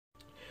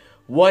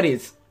What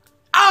is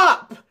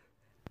up,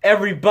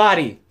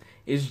 everybody?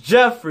 It's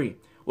Jeffrey.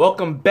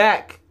 Welcome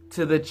back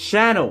to the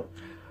channel.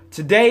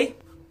 Today,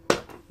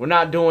 we're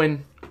not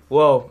doing,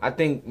 well, I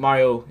think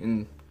Mario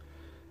and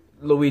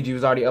Luigi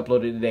was already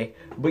uploaded today.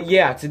 But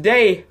yeah,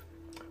 today,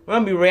 we're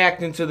going to be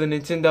reacting to the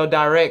Nintendo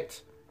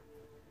Direct.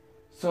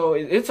 So,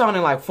 it's on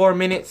in like 4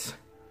 minutes.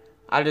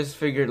 I just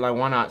figured, like,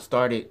 why not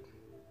start it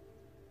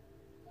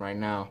right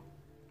now?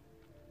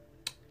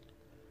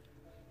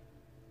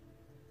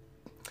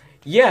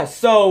 Yeah,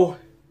 so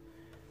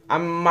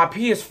my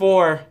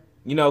PS4,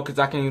 you know, because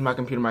I can't use my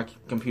computer. My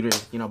computer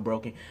is, you know,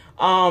 broken.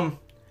 My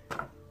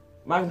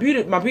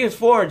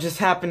PS4 just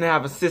happened to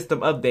have a system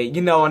update.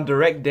 You know, on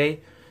Direct Day,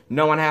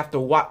 no one have to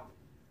watch.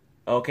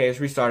 Okay, it's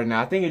restarted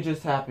now. I think it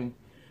just happened.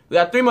 We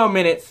got 3 more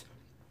minutes.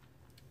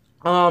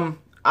 I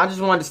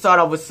just wanted to start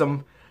off with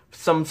some.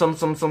 Oh, I'm so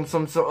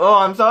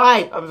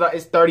hyped. I'm sorry.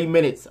 It's 30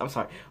 minutes. I'm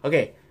sorry.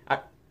 Okay, I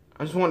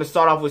just wanted to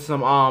start off with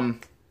some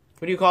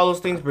what do you call those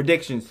things?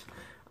 Predictions.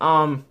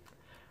 I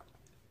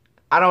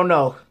don't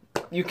know.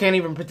 You can't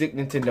even predict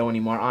Nintendo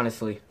anymore,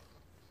 honestly.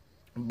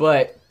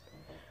 But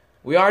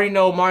we already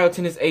know Mario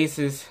Tennis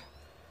Aces.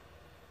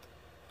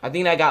 I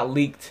think that got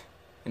leaked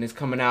and it's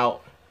coming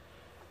out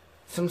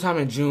sometime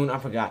in June. I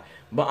forgot.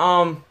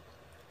 But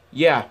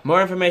yeah,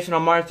 more information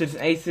on Mario Tennis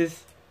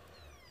Aces.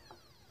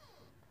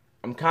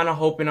 I'm kind of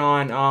hoping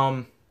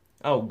on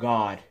oh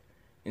god,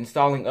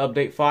 installing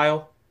update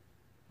file.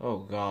 Oh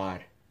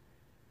god,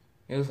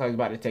 it looks like it's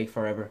about to take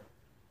forever.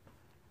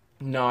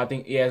 No, I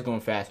think, yeah, it's going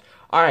fast.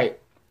 Alright,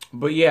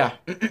 but yeah.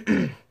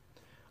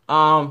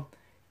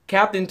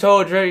 Captain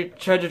Toad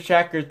Treasure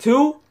Tracker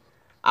 2.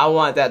 I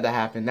want that to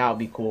happen. That would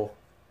be cool.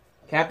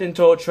 Captain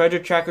Toad Treasure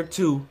Tracker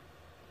 2.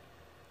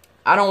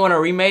 I don't want a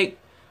remake,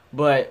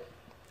 but,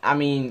 I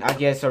mean, I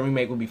guess a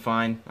remake would be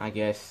fine. I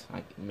guess,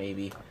 like,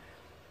 maybe.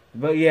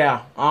 But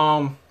yeah,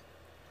 I'm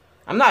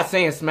not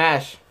saying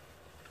Smash.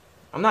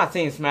 I'm not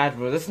saying Smash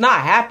Bros. It's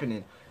not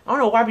happening. I don't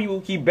know why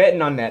people keep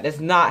betting on that. That's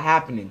not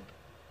happening.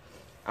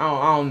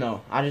 I don't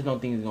know. I just don't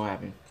think it's gonna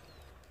happen.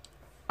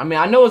 I mean,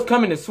 I know it's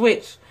coming to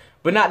Switch,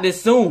 but not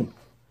this soon.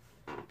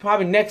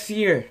 Probably next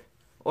year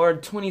or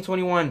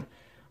 2021.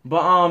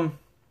 But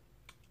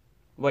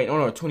wait,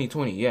 no,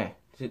 2020. Yeah,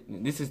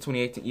 this is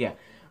 2018. Yeah.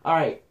 All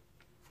right.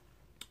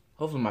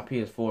 Hopefully my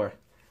PS4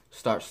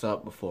 starts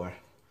up before.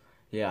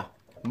 Yeah.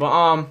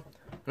 But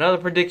another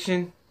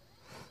prediction,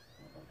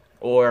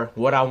 or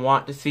what I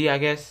want to see, I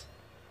guess.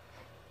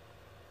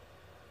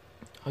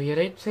 Oh yeah,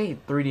 they say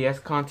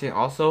 3DS content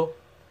also.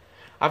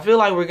 I feel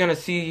like we're gonna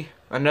see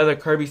another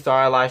Kirby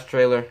Star Allies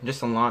trailer,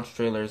 just a launch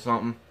trailer or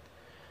something.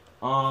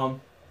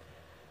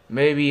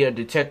 Maybe a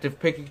Detective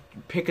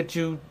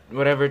Pikachu,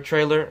 whatever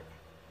trailer.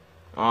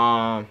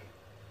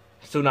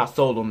 Still not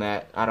sold on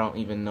that. I don't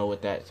even know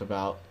what that's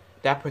about.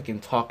 That freaking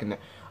talking.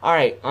 All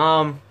right.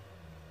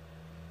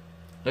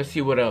 Let's see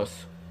what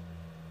else.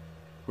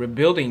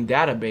 Rebuilding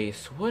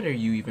database. What are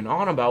you even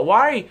on about?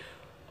 Why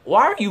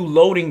are you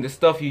loading the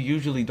stuff you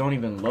usually don't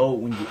even load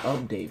when you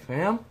update,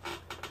 fam?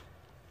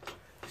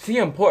 See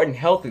important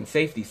health and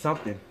safety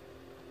something.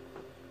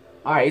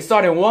 Alright, it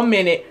started in 1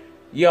 minute.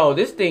 Yo,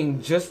 this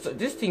thing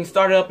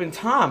started up in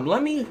time.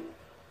 Let me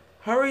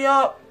hurry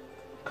up.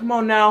 Come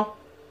on now.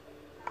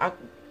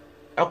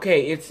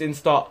 Okay, it's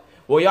installed.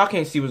 Well, y'all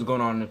can't see what's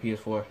going on in the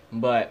PS4,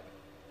 but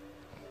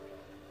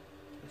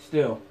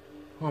still.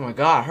 Oh my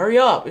god, hurry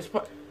up. It's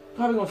probably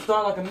gonna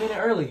start like a minute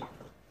early.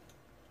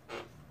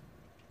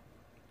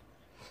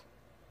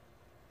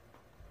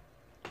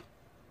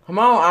 Come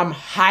on, I'm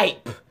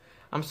hype.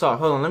 I'm sorry,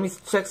 hold on, let me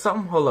check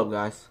something. Hold up,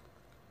 guys.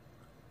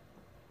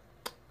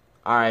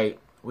 Alright,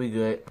 we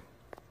good.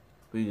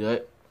 We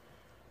good.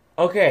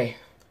 Okay.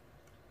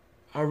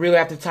 I really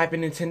have to type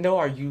in Nintendo.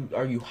 Are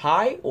you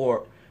high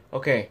or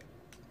okay.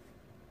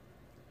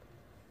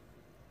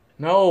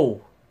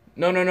 No.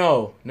 No,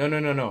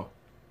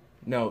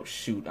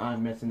 shoot,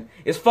 I'm messing it.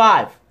 It's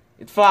 5.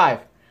 It's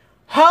 5.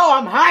 Oh,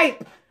 I'm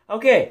hype!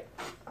 Okay.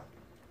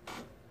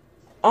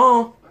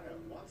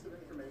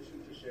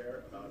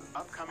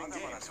 Upcoming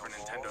games for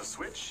Nintendo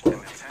Switch and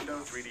Nintendo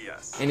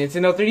 3DS. And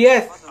Nintendo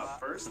 3DS. Up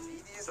first,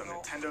 some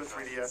Nintendo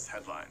 3DS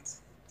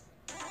headlines.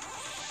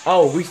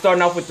 Oh, we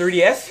starting off with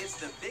 3DS? It's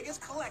the biggest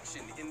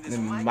collection in this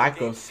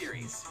Micro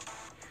series.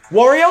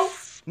 Wario?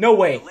 No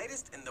way. The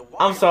latest in the Wario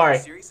I'm sorry.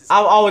 series is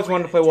I've always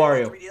wanted to play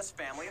Wario. 3DS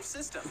family of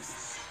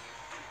systems.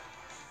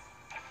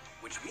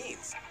 Which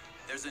means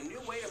there's a new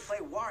way to play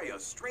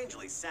Wario's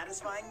strangely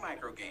satisfying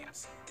micro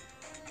games.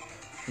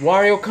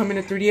 Wario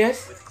coming to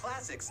 3DS? With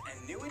classics and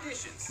new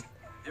additions,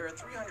 there are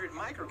 300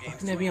 micro games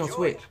Can that to be on enjoy,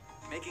 Switch?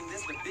 making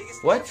this the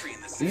biggest What? entry in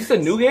the Is series. this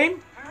a new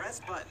game? Press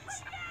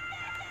buttons.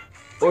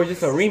 Or is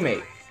this a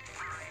remake?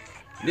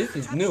 This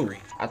is new. Touchscreen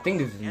I think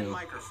this is and new.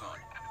 microphone.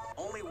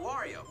 Only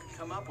Wario can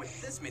come up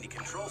with this many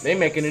control They schemes.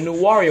 making a new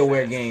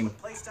WarioWare game.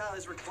 What playstyle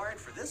is required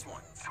for this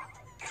one?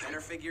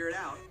 Better figure it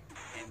out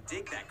and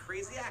dig that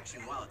crazy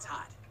action while it's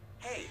hot.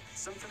 Hey,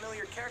 some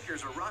familiar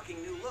characters are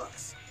rocking new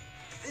looks.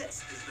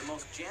 This is the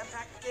most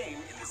jam-packed game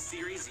in the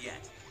series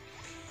yet.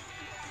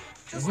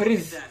 Just What look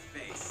is- at that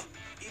face.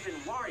 Even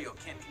Wario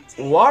can't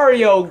contain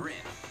Wario? the grin.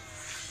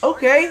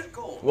 Okay.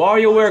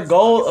 WarioWare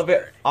Gold of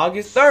it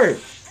August 3rd.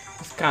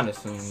 It's kind of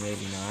soon,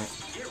 maybe not.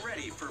 Get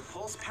ready for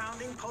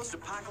pulse-pounding,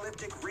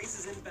 post-apocalyptic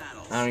races and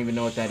battles. I don't even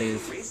know what that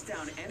is. Race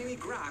down enemy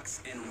Groks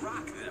and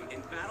rock them in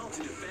battle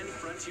to defend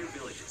frontier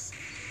villages.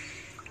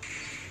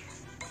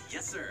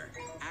 Yes, sir.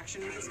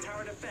 Action meets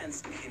tower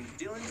defense in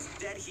Dylan's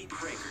Dead Heat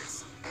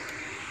Breakers.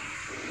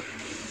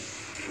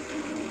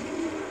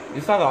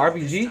 It's like an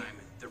RPG? This time,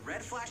 the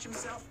Red Flash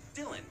himself,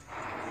 Dylan,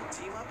 will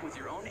team up with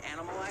your own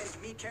animalized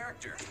Mii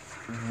character.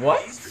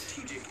 What? Be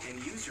strategic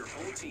and use your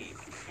whole team.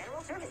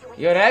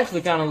 Yeah, that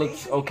actually kind of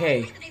looks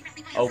okay.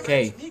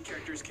 Okay. Mii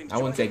characters can I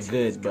wouldn't say join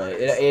good, but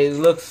it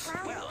looks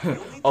Well, you'll need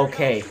to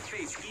okay.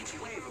 face each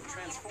wave of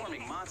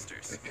transforming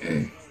monsters.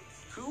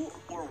 Who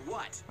or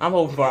what? I'm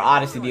hoping for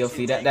Odyssey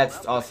DLC.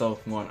 That's also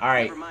one. All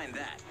right, Never mind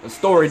that. the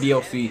story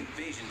DLC.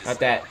 Invasion Not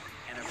that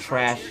and a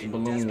trash variety of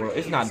balloon world.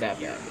 It's not that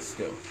bad, but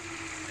still.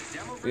 The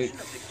demo version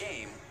of the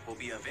game will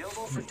be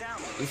available for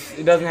download.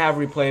 It doesn't have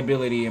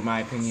replayability in my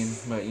opinion,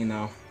 but you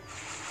know.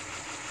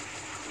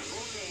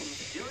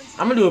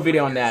 I'm gonna do a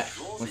video on that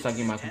once I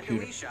get my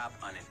computer.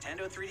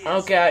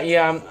 Okay,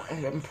 yeah,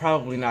 I'm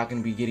probably not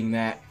gonna be getting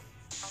that.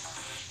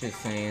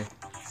 Just saying.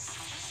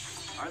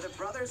 Are the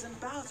brothers and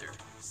Bowser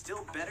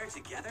still better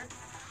together?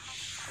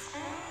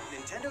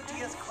 Nintendo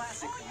DS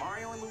Classic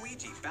Mario and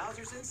Luigi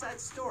Bowser's Inside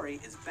Story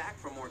is back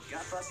for more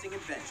gut-busting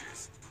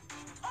adventures.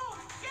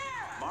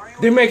 Mario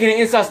They're making an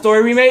Inside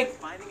Story remake?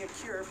 finding a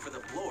cure for the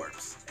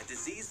Blorbs, a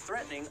disease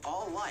threatening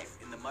all life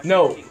in the Mushroom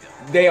No, Kingdom.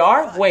 they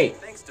are? But Wait.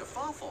 Thanks to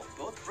Fawful,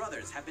 both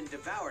brothers have been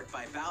devoured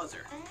by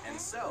Bowser, and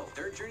so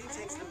their journey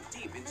takes them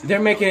deep into. They're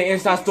making an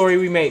Inside Story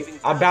remake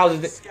of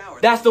Bowser's.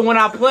 That's the one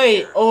I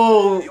played.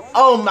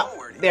 Oh my!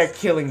 They're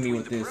killing me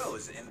with The this.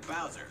 Bros and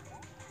Bowser.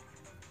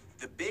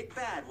 The big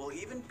bad will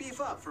even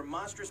beef up for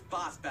monstrous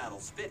boss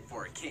battles fit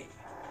for a king.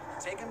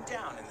 Take him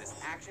down in this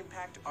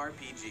action-packed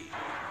RPG.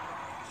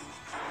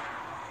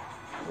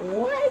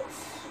 What?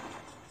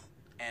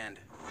 And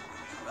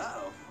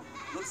uh-oh,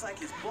 looks like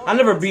his boy I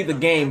never beat the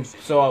game,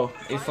 so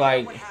it's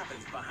like, what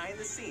happens behind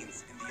the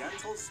scenes in the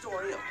untold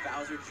story of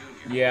Bowser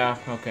Jr. yeah,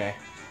 okay.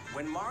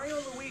 When Mario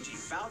and Luigi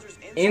Bowser's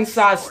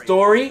Inside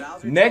Story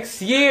Bowser next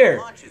Jr. year.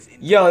 launches in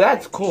Yo,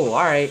 that's cool.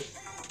 All right.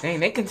 Dang,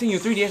 they continue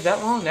 3DS that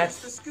long? That's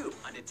the That's scoop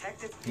on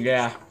Detective Pikachu,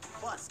 Yeah.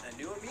 plus a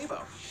new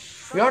amiibo.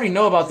 we already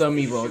know about the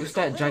amiibo. Just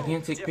that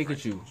gigantic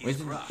Pikachu.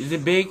 Is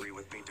it big?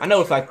 I know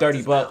it's like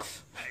 30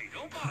 bucks Hey,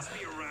 don't boss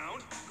me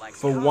around. Like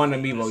for one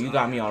amiibo. You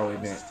got me all the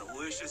way bent.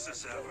 Delicious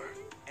as ever.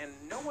 and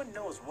no one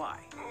knows why.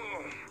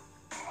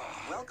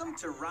 Welcome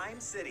to Rhyme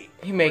City.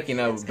 He making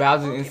a where kids and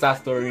Bowser's Inside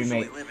Pokemon Story usually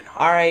remake. live in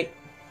All right.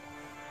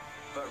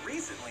 But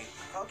recently,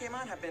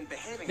 Pokemon have been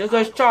behaving.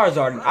 There's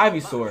Charizard and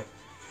Ivysaur.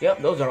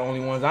 Yep, those are the only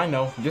ones I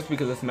know. Just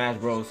because of Smash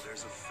Bros.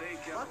 There's a fake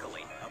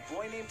Luckily, a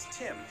boy named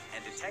Tim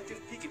and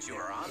Detective Pikachu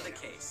are on the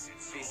case,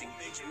 facing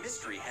each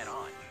mystery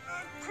head-on.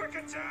 quick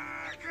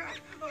attack.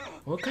 Oh,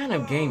 What kind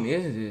of game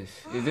is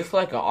this? Is this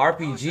like a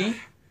RPG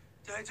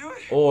did I do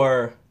it?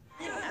 or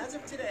As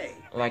of today,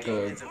 Like the game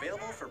a- is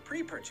available for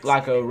pre-purchase.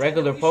 like a in Nintendo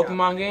regular eShop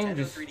Pokemon and game? Nintendo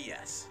Just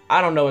 3DS.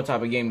 I don't know what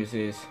type of game this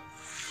is.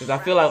 Cause I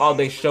feel like all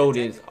they showed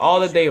is all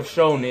that they have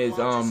shown is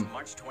Launches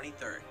March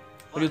 23rd.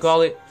 what do you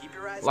call it? Keep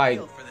your eyes Like,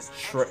 peeled for this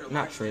Shre- extra not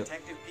large Shred.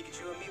 Detective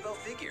Pikachu amiibo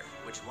figure,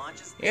 which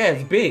launches the Yeah, it's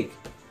same big.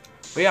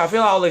 But yeah, I feel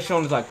like all they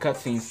shown is like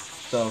cutscenes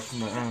stuff.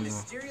 But I The don't know.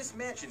 mysterious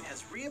mansion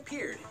has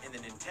reappeared in the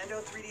Nintendo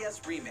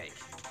 3DS remake.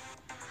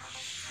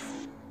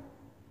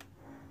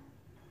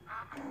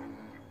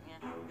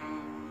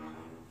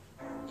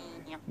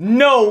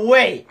 No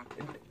way.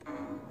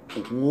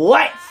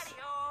 What?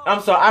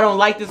 I'm sorry, I don't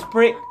like this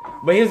prick,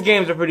 but his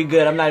games are pretty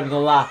good. I'm not even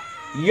gonna lie.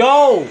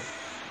 Yo,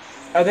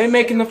 are they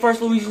making the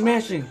first Luigi's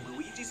Mansion?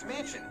 Luigi's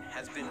Mansion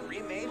has been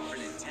remade for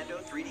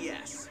Nintendo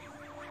 3DS.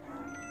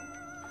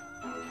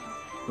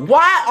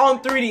 Why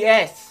on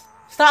 3DS?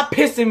 Stop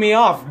pissing me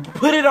off.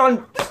 Put it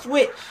on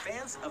Switch.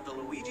 Fans of the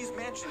Luigi's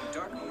Mansion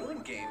Dark Moon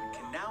game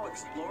can now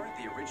explore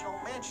the original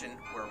mansion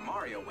where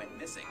Mario went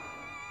missing.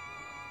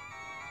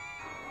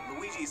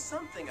 Luigi's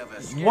something of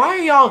a scary Why are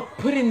y'all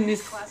putting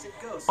this classic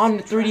ghost on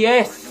the trapped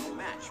 3DS? for no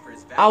match for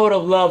his I would value.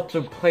 have loved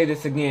to play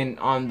this again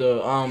on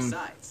the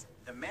Besides,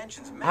 the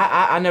mansion's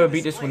I never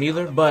beat this one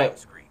either,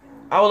 but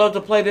I would love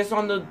to play this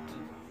on the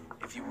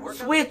if you work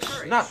up Switch, the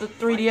courage, not the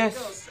fight 3DS.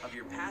 ghosts of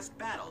your past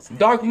battles, and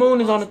Dark defeat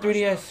Moon is on the boss rush.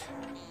 3DS.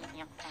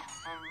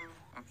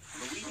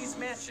 Luigi's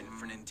Mansion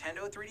for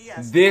Nintendo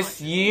 3DS This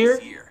launches year?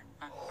 this year.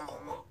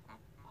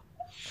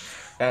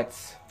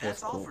 That's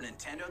That's all cool. for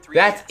Nintendo 3DS.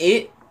 That's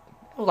it?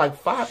 It was like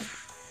 5.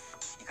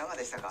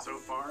 So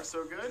far,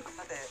 so good.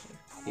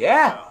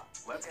 Yeah. Well,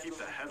 let's keep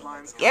the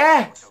headlines going.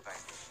 Yeah.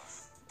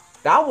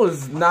 That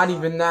was not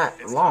even that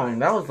It's long. time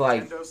That for was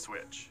like, Nintendo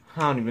Switch.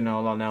 I don't even know how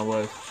long that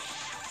was.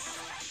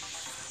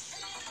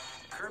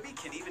 Kirby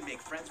can even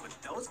make friends with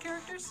those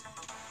characters?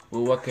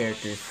 Well, what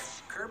characters?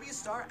 Kirby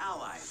Star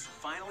Allies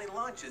finally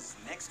launches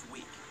next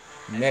week.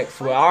 Next,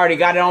 well, I already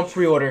got it on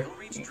pre-order. You'll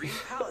reach Dream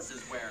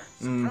Palaces where,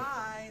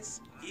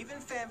 surprise, even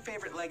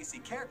fan-favorite legacy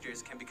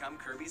characters can become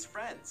Kirby's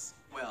friends.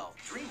 Well,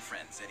 dream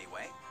friends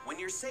anyway. When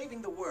you're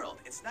saving the world,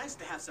 it's nice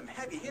to have some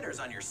heavy hitters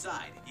on your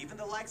side, even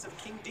the likes of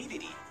King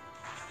Dedede,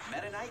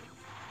 Meta Knight,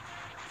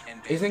 and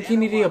Isn't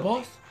King Dedede a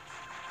boss?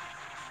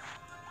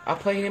 I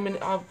play him in.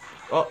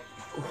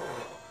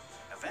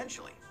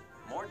 Eventually,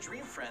 more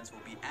Dream Friends will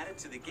be added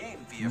to the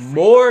game via free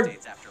More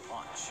updates after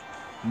launch.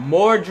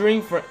 More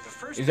Dream Friends. The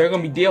first Is there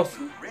gonna be update will DLC?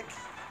 include Rick,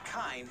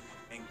 Kine,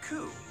 and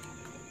Ku.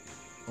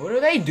 What do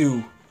they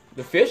do?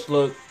 The fish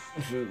look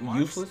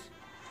useless.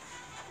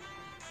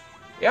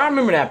 Yeah, I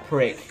remember that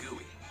prick. and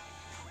Gooey.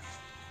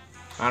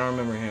 I don't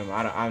remember him.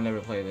 I've never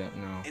played that.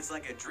 No. It's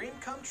like a dream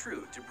come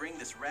true to bring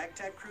this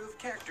ragtag crew of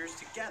characters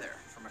together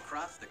from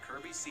across the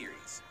Kirby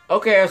series.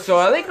 Okay, so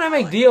are they gonna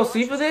make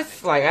DLC for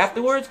this, like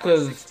afterwards?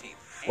 Cause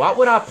why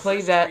would I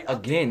play that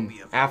again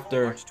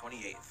after? March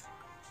 28th.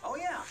 Oh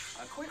yeah,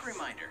 a quick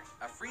reminder: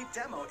 a free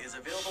demo is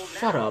available now.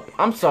 Shut up.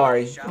 I'm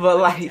sorry, but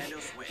like,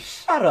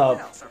 shut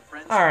up.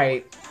 All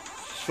right,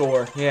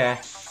 sure, yeah.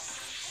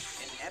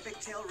 An epic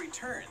tale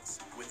returns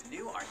with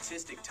new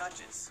artistic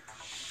touches.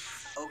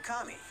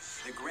 Okami,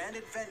 the grand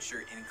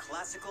adventure in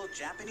classical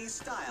Japanese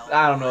style.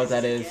 I don't know what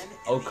that is. rises again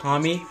in the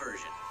Okami? HD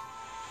version.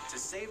 To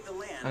save the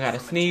land I gotta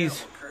from a sneeze.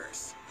 terrible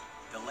curse,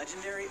 the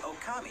legendary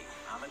Okami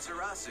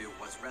Amaterasu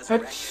was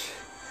resurrected,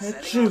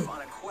 setting Achoo. off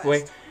on a quest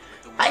Wait.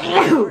 with the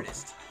world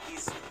artist.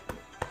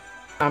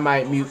 I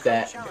might mute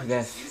that. 'Cause Challenges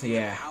that's using the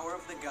yeah. power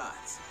of the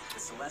gods, the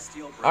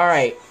celestial brush. All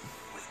right.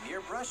 With mere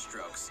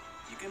brushstrokes,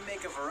 you can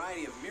make a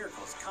variety of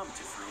miracles come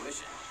to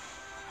fruition.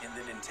 In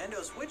the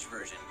Nintendo Switch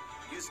version,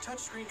 use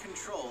touchscreen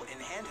control in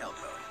handheld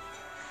mode.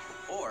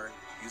 Or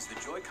use the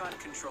Joy-Con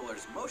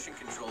controller's motion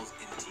controls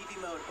in TV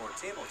mode or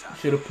tabletop.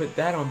 Should have put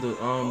that on the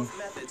Both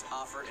methods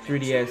offer an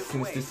 3DS intuitive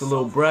since way it's a to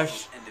little solve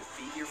brush. puzzles and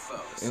defeat your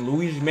foes. And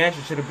Luigi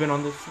Mansion should have been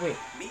on the Switch.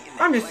 Meet an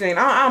I'm just saying,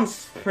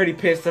 eclectic I'm pretty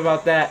pissed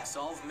about that.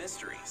 solve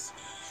mysteries.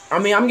 I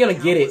mean, I'm gonna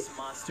get it.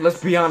 Let's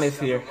be honest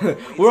here.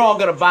 We're all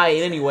gonna buy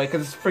it anyway,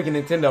 because it's freaking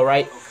Nintendo,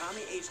 right?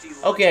 Okami HD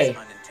launches Okay.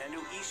 on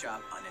Nintendo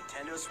eShop on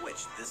Nintendo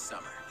Switch this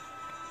summer.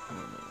 I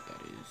don't know what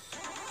that is.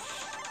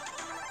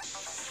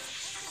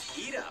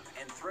 Eat up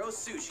and throw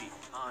sushi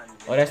on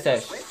Oh, that's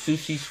that Nintendo Switch.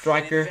 Sushi An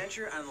Striker.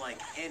 adventure unlike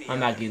any I'm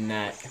not other. getting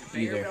that With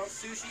conveyor either. belt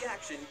sushi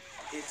action,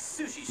 it's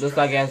Sushi Looks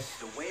like Striker, as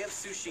the way of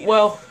sushi.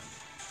 well.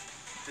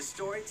 The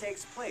story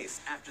takes place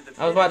after the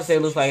I was about to say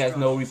it looks like it has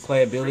no sushi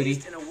replayability,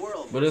 struggles. Raised in a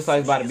world but it where looks like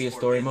it's about to sushi be a is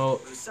story forbidden, mode.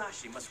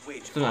 Musashi must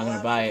wage Still not gonna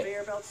all-out buy it.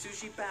 conveyor belt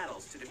sushi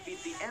battles to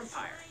defeat the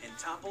Empire and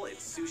topple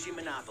its sushi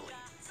monopoly.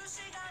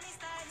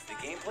 The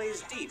gameplay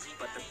is deep,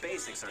 but the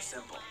basics are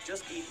simple.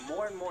 Just eat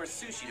more and more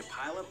sushi to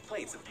pile up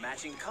plates of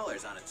matching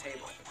colors on a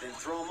table, then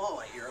throw them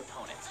all at your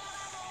opponent.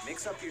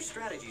 Mix up your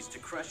strategies to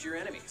crush your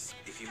enemies.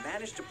 If you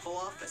manage to pull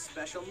off a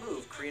special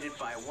move created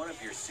by one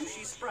of your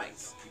sushi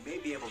sprites, you may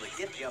be able to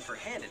get the upper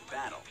hand in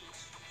battle.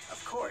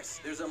 Of course,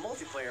 there's a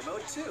multiplayer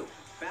mode too.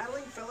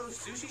 Battling fellow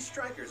sushi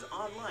strikers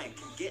online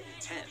can get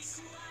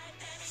intense.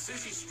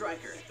 Sushi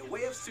Striker, The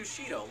Way of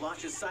Sushido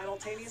launches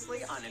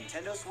simultaneously on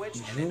Nintendo Switch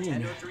and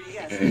Nintendo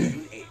 3DS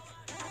June 8th.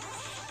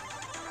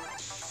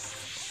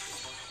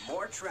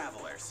 More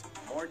travelers,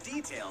 more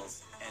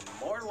details, and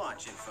more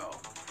launch info.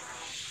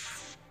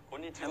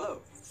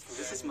 Hello,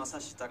 this is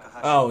Masashi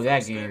Takahashi. Oh,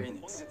 that from Square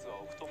game.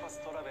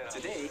 Enix.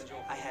 Today,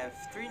 I have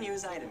 3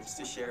 news items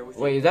to share with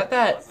Wait, you. is that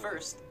But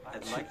first,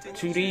 I'd like to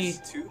 2D?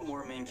 introduce 2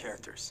 more main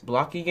characters.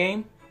 blocky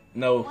game?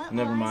 No,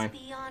 never mind.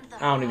 I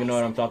don't even know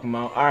what I'm talking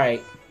about. All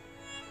right.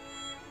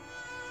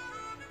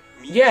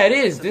 Mia Yeah, it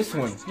is of this the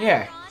one. Merchant.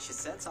 Yeah. She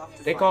sets off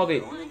to They find called her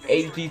it own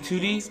adventure HD and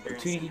 2D or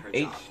experiencing 2D her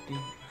job. HD.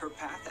 Her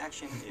path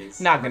action is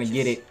Not gonna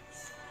get purchase, it.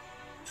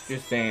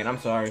 Just saying. I'm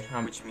sorry.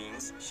 which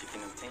means she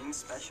can obtain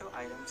special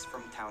items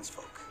from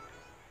townsfolk.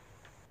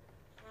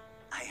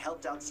 I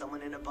helped out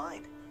someone in a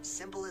bind.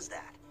 Simple as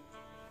that.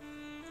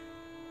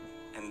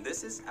 And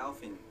this is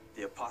Alfin,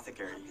 the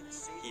apothecary.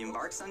 He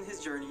embarks on his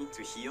journey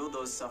to heal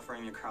those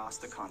suffering across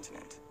the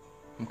continent.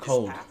 I'm His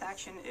cold. path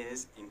action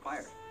is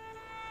Inquire.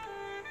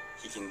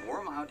 He can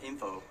worm out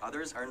info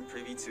others aren't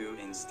privy to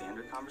in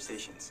standard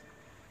conversations.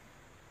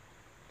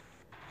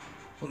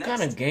 What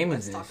kind of game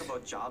is let's talk this?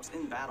 about jobs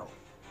in battle.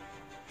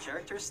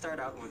 Characters start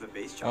out with a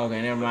base job.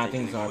 Okay, never but mind. I they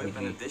think can it's equip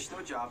an RPG.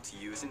 additional job to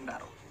use in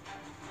battle.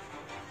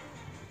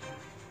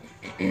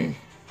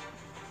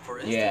 For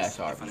Yeah, instance, it's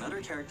if RPG.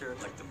 another character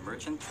like the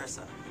merchant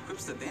Tressa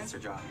equips the dancer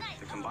job,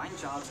 the combined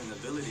jobs and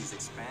abilities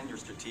expand your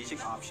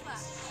strategic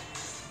options.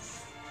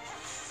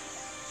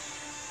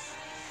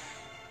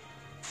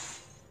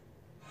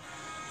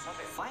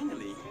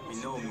 Finally, we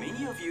know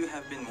many of you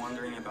have been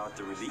wondering about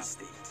the release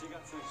date.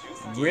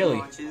 The game Really?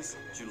 launches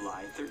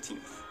July 13th.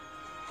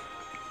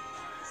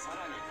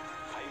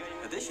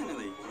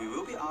 Additionally, we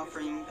will be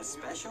offering a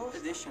special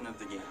edition of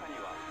the game.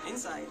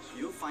 Inside,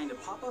 you'll find a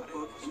pop-up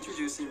book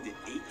introducing the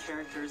 8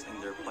 characters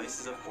and their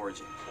places of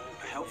origin.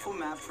 A helpful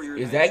map for your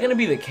Is that gonna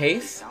be the adventure.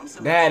 case? It sounds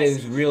so That is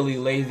easy. really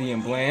lazy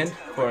and bland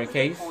for a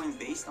case. Coin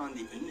based on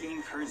the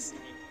in-game currency.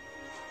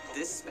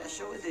 This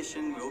special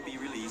edition will be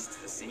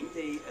released the same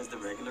day as the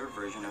regular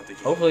version of the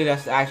game. Hopefully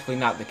that's actually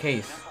not the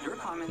case. Your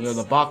comments You know,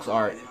 the box have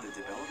art. provided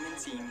the development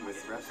team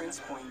with reference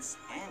points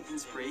and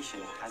inspiration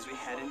as we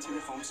head into the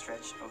home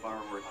stretch of our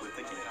work with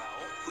the game.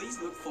 Please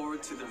look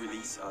forward to the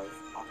release of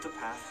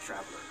Octopath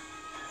Traveler.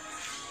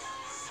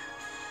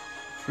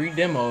 Free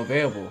demo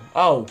available.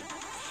 Oh,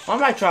 I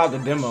might try out the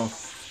demo.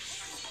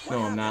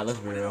 No, I'm not. Let's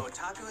be When an real.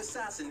 otaku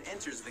assassin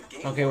enters the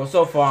game. Okay, well,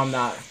 so far I'm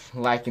not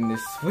liking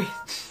this Switch.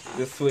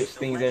 The Switch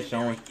things they're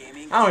showing.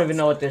 I don't even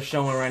know what they're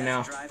showing right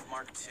now. Drive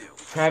Mark II.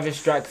 Travis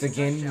strikes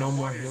again. No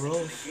more Wanders into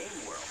heroes. the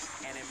game world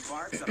and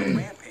embarks on a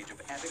rampage of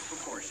epic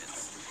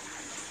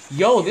proportions.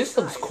 Yo, this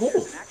looks Besides, cool.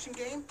 there's an action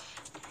game,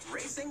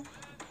 racing,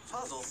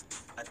 puzzles,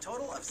 a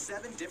total of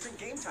 7 different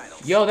game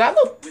titles. Yo, that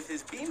look. With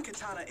his beam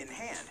katana in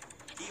hand,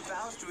 he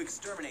vows to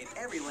exterminate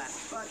every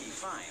last bug he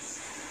finds.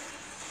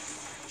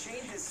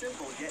 Chain his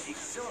simple yet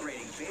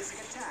exhilarating basic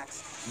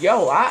attacks.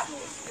 Yo, Additional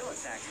skill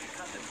attacks to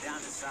cut them down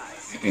to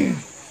size.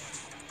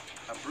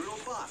 A brutal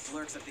boss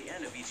lurks at the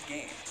end of each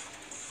game.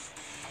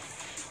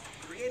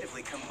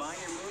 Creatively combine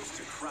your moves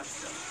to crush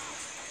them.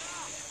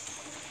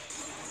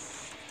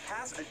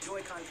 Pass a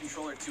Joy-Con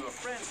controller to a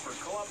friend for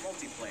co-op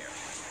multiplayer.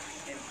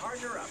 And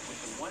partner up with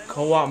the one and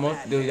Co-op only mode.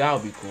 Bad Dude, Man. that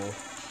would be cool.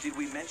 Did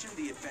we mention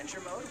the adventure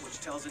mode, which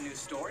tells a new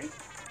story?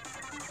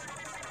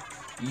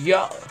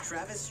 Yo.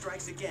 Travis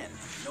Strikes Again,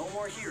 No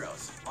More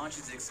Heroes,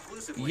 launches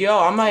exclusively. Yo,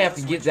 I might have on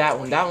to get Switch that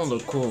one. That one 2018.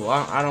 look cool.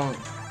 I don't.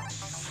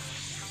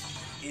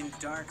 In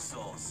Dark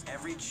Souls,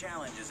 every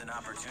challenge is an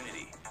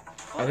opportunity.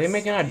 Are they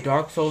making a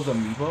Dark Souls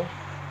amiibo?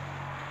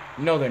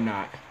 No, they're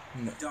not.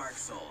 No. Dark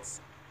Souls.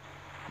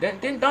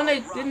 Didn't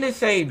they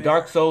say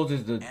Dark Souls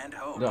is the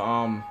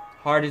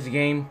hardest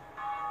game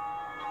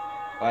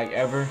like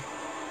ever?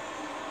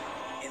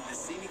 In the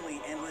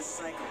seemingly endless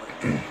cycle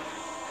of game,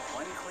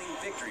 one clean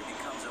victory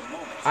becomes a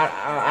moment.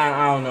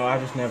 I don't know. I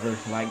just never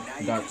liked Now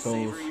you Dark can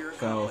Souls, savor your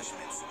so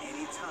accomplishments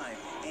anytime,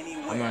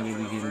 anywhere. I'm not for gonna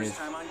the be getting first this.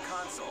 time on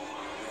console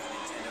with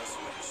Nintendo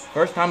Switch.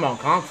 first time on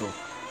console.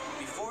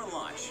 Before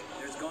launch,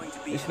 there's going to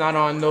be It's not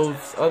on those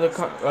other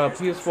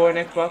PS4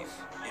 and Xbox.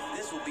 If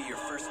this will be your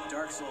first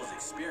Dark Souls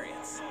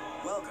experience,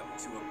 welcome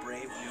to a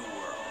brave new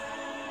world.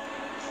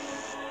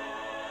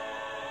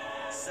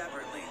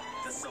 Separately,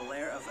 the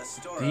Solaire of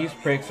Astora. These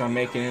pricks are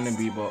making an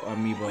amiibo.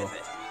 With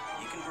it,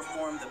 you can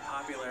perform the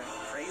popular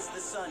Praise the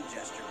Sun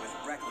gesture with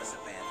reckless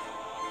abandon.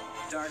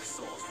 Dark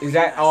Souls. Is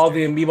that all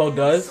the amiibo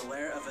does?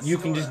 Solaire of You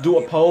can Astora just do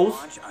a will pose?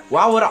 launch on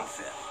Why would I? May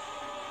 5th.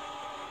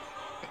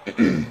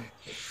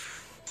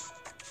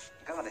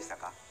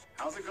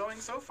 How's it going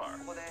so far?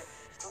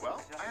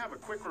 Well, I have a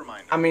quick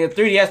reminder. I mean, the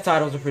 3DS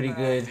titles are pretty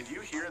good. Did you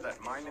hear that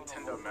My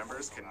Nintendo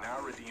members can now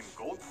redeem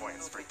gold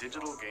points for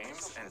digital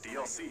games and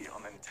DLC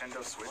on the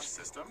Nintendo Switch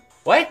system?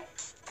 What?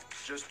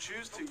 Just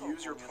choose to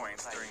use your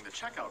points during the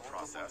checkout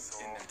process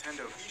in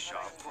Nintendo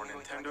eShop for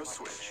Nintendo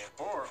Switch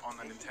or on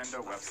the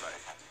Nintendo website.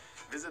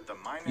 Visit the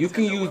My Nintendo You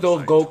can use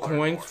those website gold to learn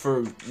coins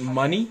more. for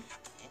money?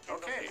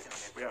 Okay,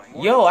 we have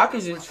more Yo, I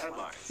could Switch just.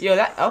 headlines. Yo,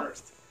 that. Oh,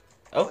 First,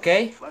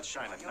 okay. let's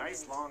shine a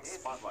nice long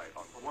spotlight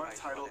on one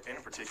title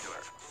in particular.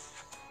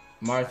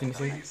 Mario Tennis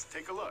Aces. Please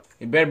take a look.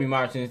 It better be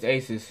Mario Tennis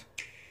Aces.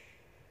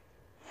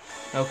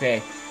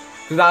 Okay.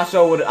 Because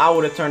I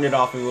would have turned it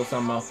off if it was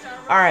something else.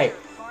 Alright.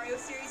 Mario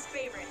Series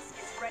favorites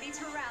is ready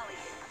to rally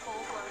in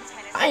full-blown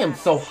tennis. I am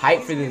so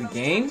hyped for this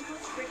game.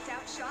 Tricked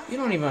out shots. You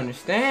don't even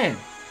understand.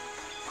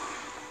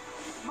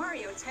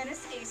 Mario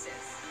Tennis Aces.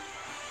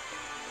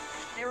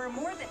 There are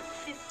more than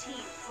 15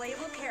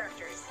 playable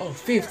characters. Oh, each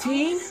with their own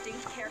 15?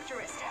 distinct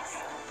characteristics.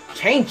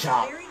 Chain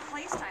Chomp. Varied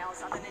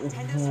playstyles on the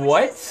Nintendo Switch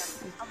What?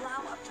 system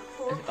allow up to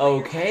 4 players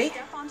Okay. to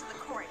step onto the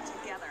court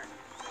together.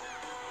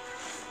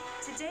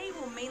 Today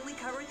we'll mainly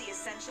cover the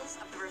essentials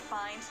of the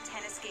refined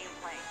tennis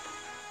gameplay.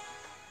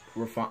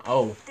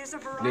 Oh. There's a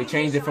variety They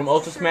changed of it from shots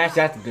Ultra to Smash. serve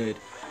That's up, good.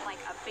 like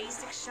a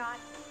basic shot,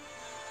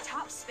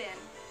 top spin,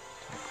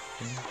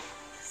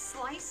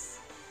 slice,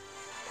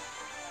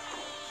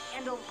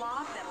 and a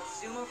lob that'll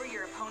zoom over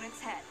your opponent's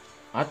head.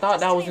 I thought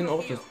that was in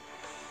Ultra.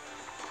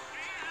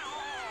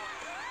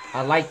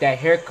 I like that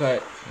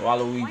haircut, Why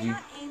Waluigi.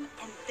 not aim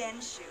and then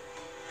shoot?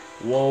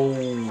 Whoa.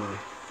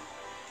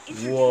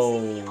 Introducing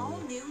Whoa. the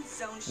all-new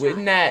Zone Shot.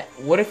 Wouldn't that?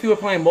 What if you were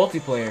playing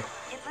multiplayer?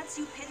 It lets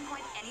you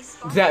pinpoint any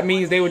spot. That you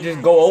means want they to would aim just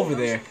at go using over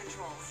there. motion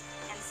controls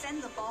and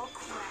send the ball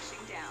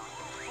crashing down.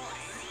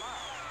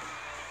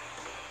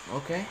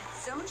 Okay.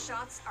 Zone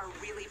shots are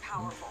really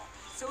powerful,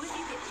 so if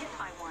you get hit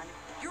by one,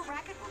 your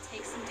racket will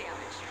take some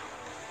damage.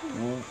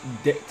 Well,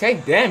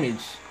 take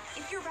damage.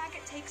 If your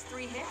racket takes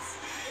 3 hits,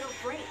 it'll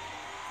break,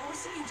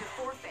 forcing you to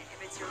forfeit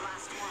if it's your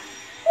last one.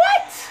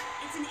 What?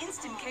 It's an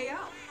instant KO.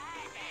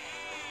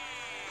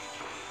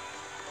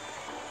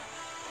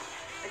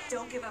 But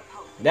don't give up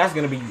hope. That's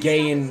gonna be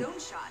gay in Zone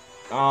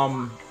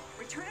shot.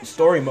 Return a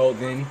story shot mode with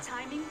then. perfect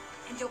timing,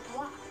 and you'll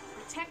block,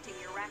 protecting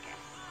your racket.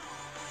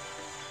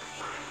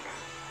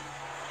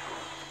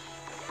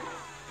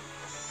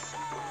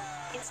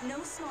 It's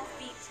no small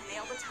feat to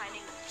nail the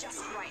timing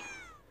just right.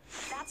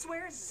 That's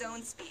where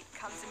zone speed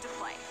comes into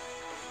play.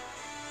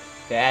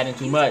 They're adding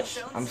too much.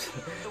 I'm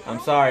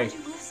sorry.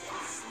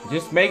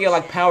 Just make it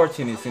like power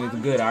tennis and it's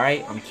good,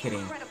 alright? I'm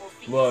kidding.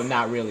 Well,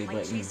 not really,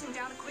 but... It's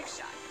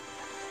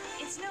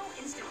no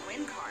instant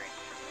win card,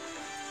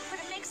 but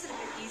it makes it a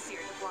bit easier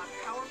to block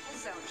powerful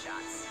zone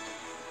shots.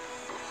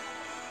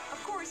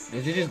 Of course,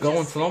 Is it just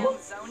going slow-mo?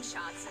 Zone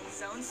shots and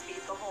zone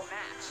speed the whole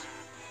match.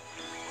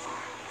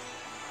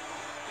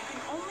 You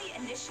can only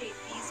initiate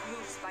these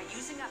moves by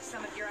using up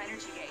some of your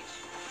energy gauge.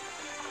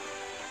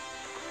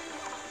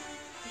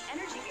 The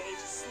energy gauge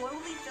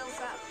slowly fills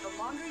up the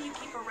longer you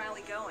keep a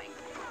rally going.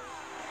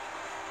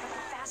 But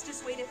the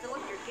fastest way to fill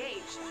up your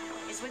gauge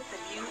is with the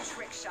new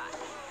trick shot.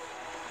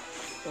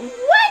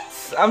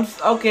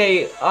 What?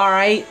 Okay,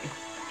 alright.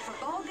 If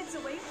a ball gets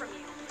away from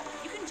you,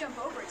 you can jump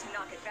over to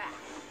knock it back.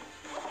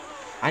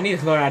 I need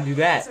to learn how to do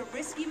that. It's a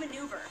risky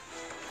maneuver.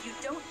 If you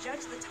don't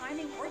judge the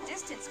timing or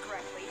distance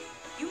correctly,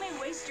 you may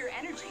waste your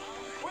energy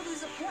or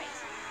lose a point.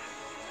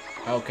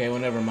 Okay, well,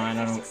 never mind.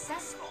 I If you're don't...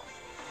 successful,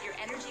 your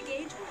energy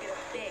gauge will get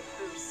a big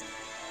boost.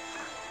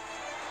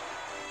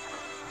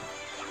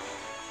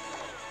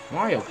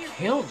 Mario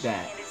killed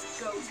that. And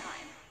it's go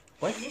time.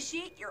 What?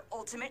 Initiate your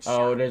ultimate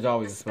Oh, shot, there's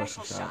always the a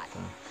special shot.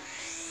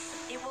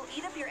 so. It will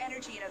eat up your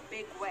energy in a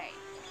big way,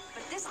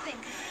 but this thing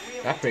can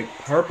really That trick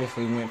take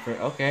purposely went for...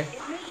 Okay. It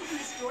may even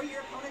destroy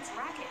your opponent's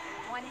racket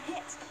in one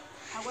hit.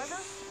 However,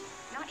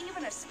 not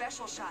even a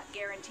special shot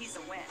guarantees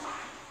a win.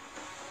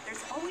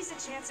 There's always a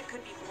chance it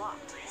could be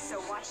blocked, so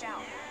watch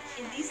out.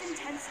 In these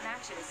intense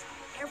matches,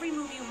 every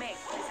move you make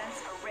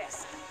presents a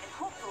risk, and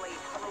hopefully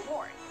a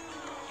reward.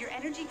 Your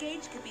energy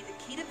gauge could be the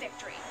key to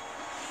victory.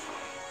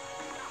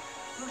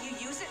 Will you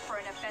use it for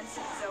an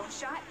offensive zone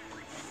shot?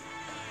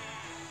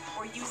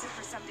 Or use it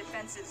for some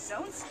defensive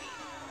zone speed?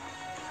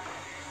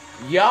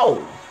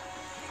 Yo!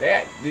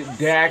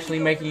 They're actually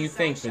making you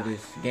think for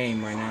this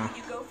game right now. Will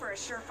you go for a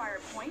surefire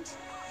point?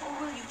 Or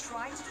will you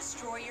try to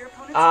destroy your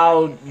opponent's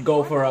I'll racket go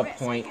and for a risk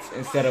point it?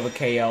 instead of a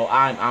KO.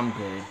 I'm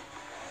good.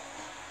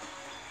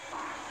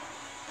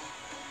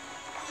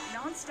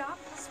 Non-stop,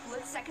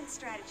 split-second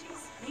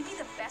strategies may be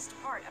the best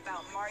part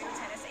about Mario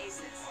Tennis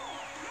Aces.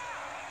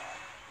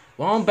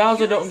 Well,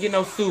 Bowser don't get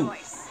no Choice. suit.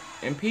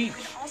 And Peach. You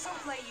can also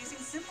play using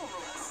simple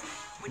rules,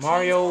 which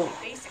Mario means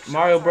only basic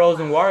Mario shots Bros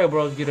are and allowed. Wario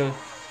Bros get a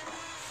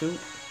suit.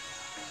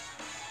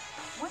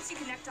 Once you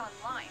connect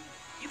online,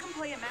 you can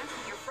play a match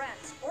with your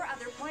friends or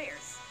other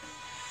players.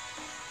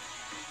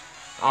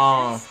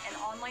 Events and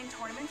online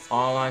tournaments will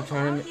Online allow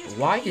tournament. you to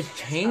Why compete just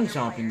against chain other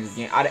jump in this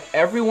players. game? Out of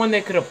everyone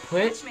they could have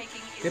put,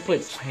 Matchmaking is they put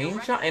based on chain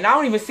your jump, and I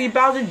don't even see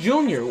Bowser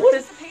Jr. What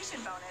is? participation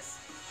bonus.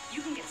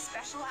 You can get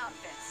special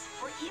outfits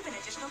or even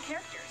additional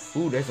characters.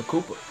 Ooh, there's a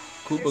Koopa.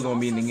 Koopa There's gonna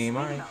be in the also game,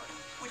 swing alright? mode,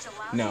 which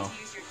allows No. you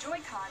to use your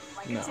Joy-Con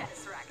like No. a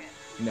tennis racket.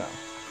 No,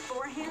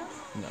 Forehand,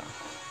 no,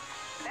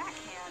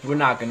 backhand, we're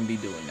not gonna be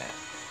doing that.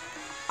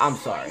 I'm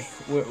sorry,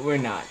 we're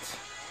not.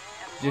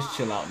 and Just lob.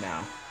 chill out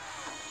now.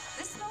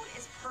 This mode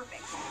is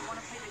perfect if you want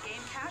to play the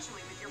game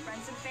casually with your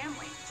friends and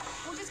family,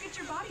 or just get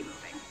your body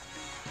moving.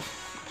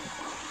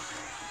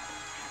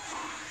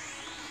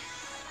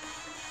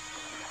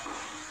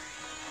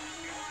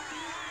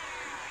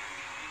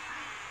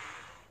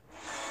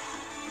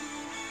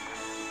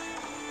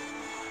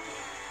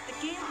 The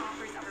game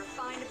offers a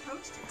refined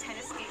approach to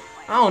tennis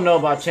gameplay. I don't know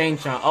about chain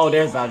jump. Oh,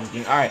 there's Bowser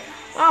Jr. All right,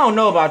 I don't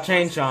know about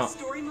chain jump.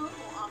 Story mode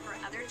will offer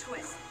other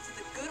twists to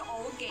the good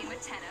old game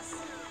of tennis.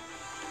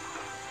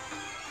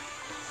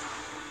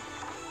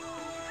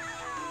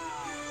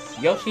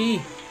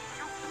 Yoshi.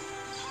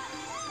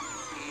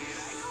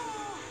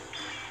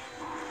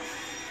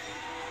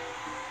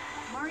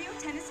 Mario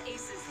Tennis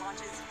Aces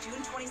launches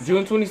June 22nd.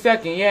 June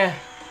 22nd, yeah.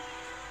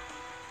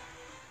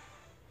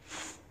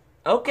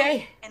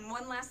 Okay. And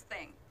one last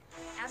thing.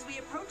 As we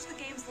approach the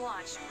game's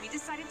launch, we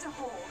decided to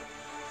hold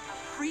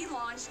a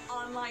pre-launch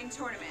online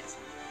tournament.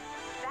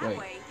 That Wait.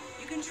 way,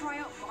 you can try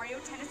out Mario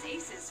Tennis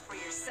Aces for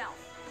yourself.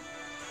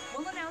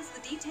 We'll announce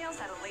the details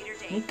at a later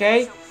date.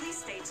 Okay. So please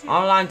stay tuned.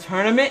 Online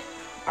tournament.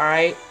 All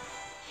right.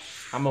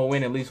 I'm gonna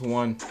win at least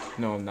one.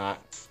 No, I'm not.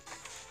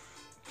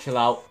 Chill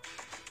out.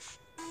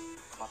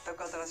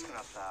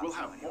 We'll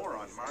have more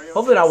on Mario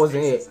Hopefully that Tennis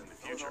wasn't Aces it. in the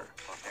future.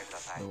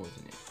 That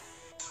wasn't it.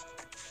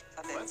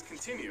 Let's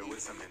continue with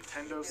some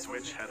Nintendo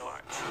Switch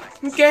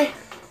headlines. Okay.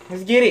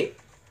 Let's get it.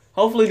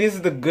 Hopefully these are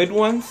the good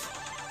ones.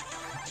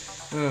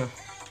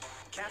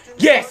 Captain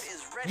Yes! Toad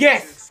is ready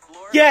Yes! to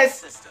explore Yes!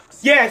 systems.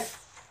 Yes.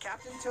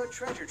 Captain Toad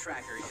Treasure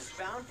Tracker is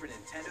bound for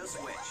Nintendo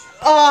Switch.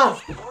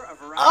 Ah. Or a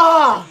variety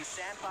Ah! of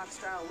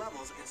sandbox-style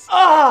levels inspired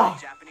Ah!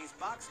 by Japanese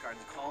box cards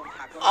called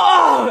Hakomi.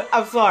 Ah.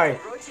 I'm sorry.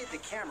 Rotate the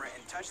camera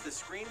and touch the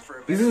screen for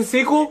a Is bit this a of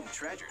sequel? hidden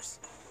treasures.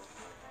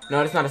 No,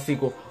 that's not a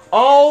sequel.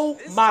 Oh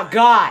This my time,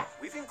 God.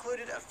 We've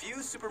included a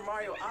few Super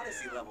Mario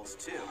Odyssey levels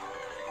too.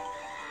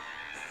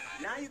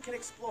 Now you can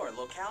explore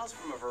locales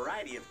from a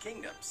variety of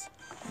kingdoms.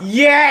 New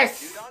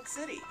Yes. Donk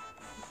City.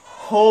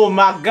 Oh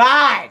my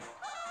God.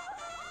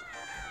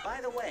 By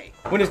the way,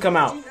 When does it come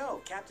out? did you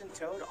know Captain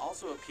Toad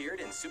also appeared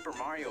in Super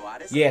Mario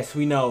Odyssey? Yes,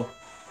 we know.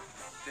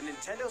 The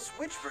Nintendo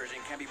Switch version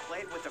can be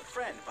played with a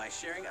friend by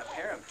sharing a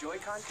pair of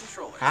Joy-Con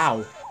controllers. How?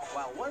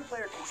 While one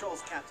player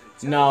controls Captain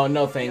Toad, No,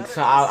 no the thanks.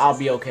 other I'll does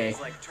be okay.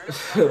 things like turn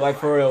up the Like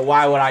for real,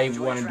 why would I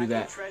Joy want to do Tracker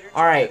that? Treasure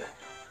Alright. together.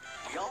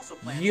 We also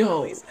plan Yo.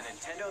 to release a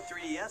Nintendo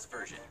 3DS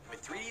version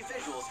with 3D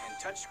visuals and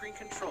touchscreen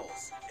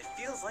controls. It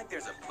feels like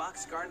there's a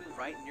box garden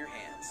right in your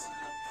hands.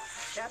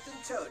 Captain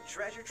Toad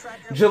Treasure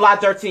Tracker. July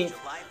 13th.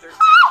 July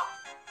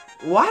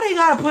 13th. Why they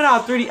gotta put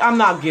out 3D? I'm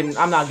not getting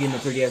the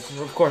 3DS.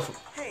 Of course.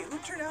 Hey, who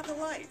turned out the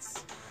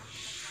lights?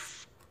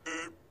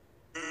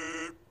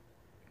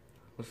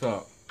 What's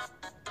up?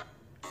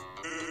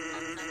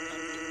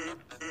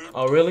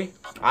 Oh, really?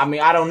 I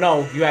mean, I don't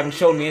know. You haven't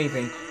showed me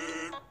anything.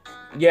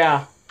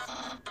 Yeah.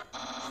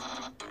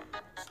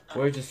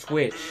 Where's the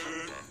switch?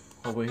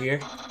 Over here?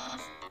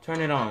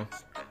 Turn it on.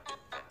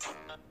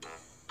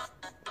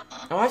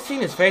 Oh, I've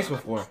seen his face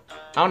before.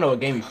 I don't know what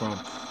game he's from.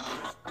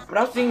 But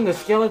I've seen the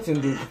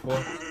skeleton dude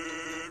before.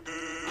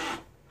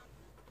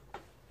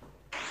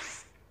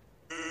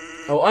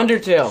 Oh,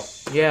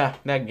 Undertale. Yeah,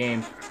 that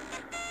game.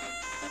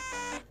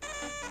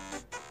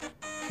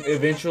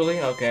 Eventually?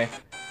 Okay.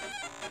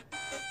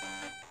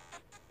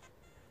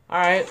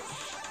 Alright.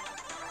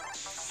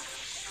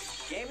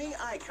 Gaming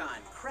icon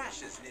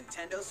crashes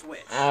Nintendo Switch.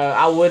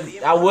 I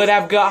would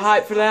have got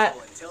hyped for that.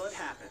 Until it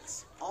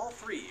happens. All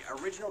 3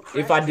 original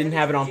If I didn't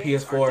have it on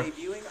games are PS4.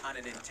 debuting on a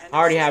Nintendo I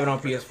already have it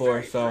on Switch for the PS4,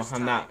 very so first I'm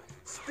time. not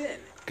Spin,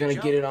 gonna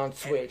jump, get it on and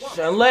Switch. walk.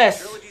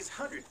 Unless Trilogy's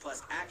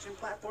 100+ action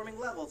platforming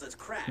levels as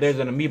Crash. there's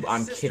an amiibo.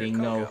 I'm Sister kidding.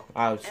 No, Coco.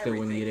 I still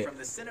wouldn't Everything get it. From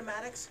the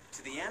cinematics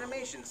to the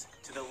animations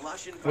to the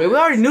lush Wait, we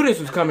already knew this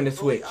was coming to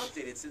fully Switch.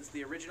 updated since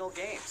the original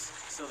games,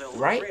 so they'll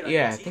look Right? great on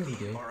Yeah, your I think we TV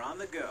did. or on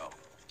the go.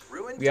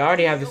 Ruin We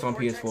already have Neo this on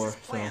Cortex's PS4, so.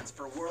 plans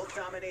for world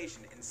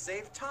domination and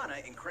save Tana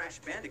in Crash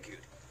Bandicoot.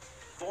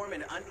 Form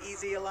an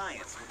uneasy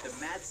alliance with the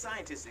mad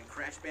scientist in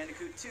Crash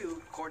Bandicoot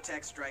 2,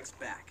 Cortex Strikes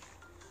Back.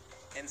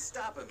 And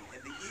stop him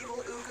in the evil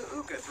Ooga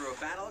Ooga through a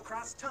battle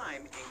across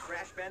time in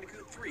Crash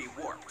Bandicoot 3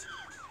 Warped.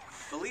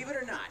 Believe it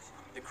or not,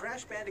 the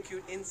Crash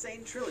Bandicoot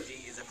Insane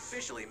Trilogy is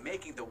officially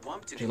making the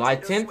Wump to July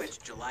Nintendo 10th? Switch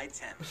July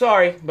 10th.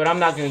 Sorry, but I'm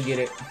not gonna get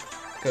it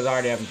because I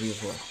already have a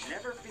PS4.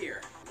 Never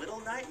fear, Little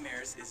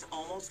Nightmares is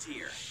almost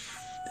here.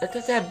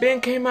 That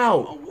Ben came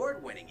out.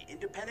 Award-winning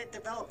independent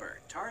developer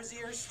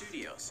Tarsier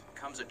Studios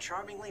comes a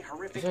charmingly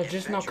horrific Is that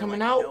just now adventure coming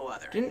like out? no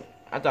other.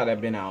 I thought that'd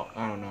been out.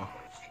 I don't know.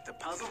 The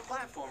puzzle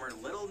platformer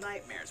Little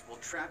Nightmares will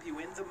trap you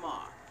in the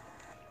Maw,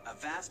 a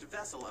vast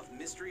vessel of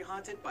mystery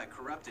haunted by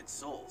corrupted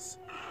souls.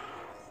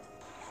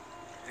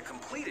 The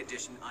complete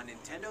edition on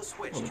Nintendo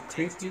Switch Oh,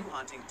 contains creepy. 2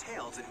 haunting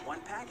tales in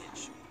one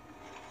package.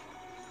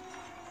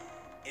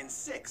 In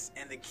 6,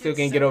 and the kids' Still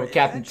can't get over separate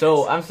Captain adventures,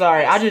 Toad. I'm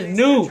sorry. I just face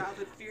knew. their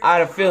childhood fears I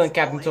had a feeling across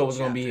Captain all Toad was 8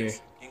 gonna be here.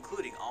 chapters,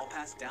 including all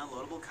past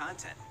downloadable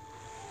content.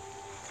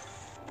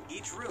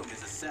 Each room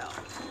is a cell.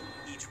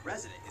 Each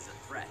resident is a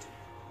threat.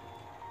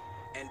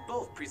 And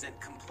both present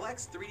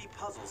complex 3D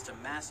puzzles to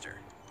master.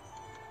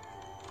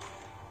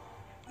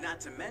 Not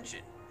to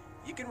mention,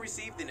 you can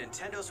receive the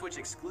Nintendo Switch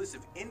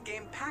exclusive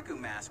in-game Pac-Man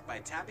mask by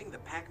tapping the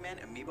Pac-Man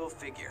amiibo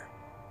figure.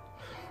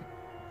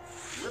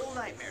 Little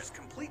Nightmares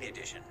Complete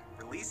Edition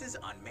releases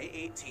on May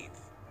 18th.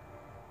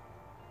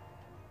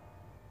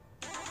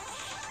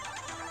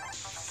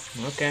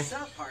 Okay.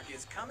 South Park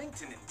is coming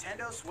to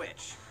Nintendo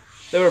Switch.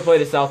 Never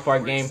played the South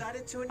Park We're game.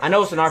 excited to I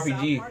know it's an announce that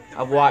RPG. South Park: The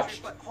I've watched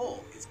Fractured But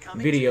Whole is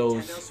coming to videos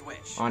Nintendo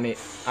Switch. on it.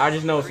 I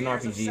just know it's an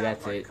Creators of RPG. South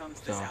That's Park it. comes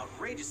So this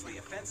outrageously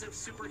offensive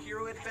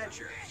superhero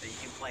adventure that you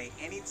can play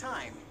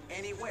anytime,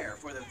 anywhere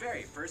for the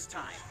very first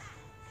time.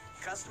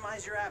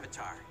 Customize your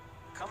avatar.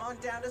 Come on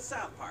down to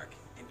South Park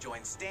and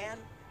join Stan,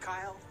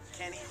 Kyle,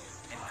 Kenny,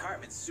 and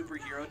Cartman's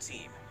superhero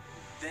team.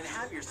 Then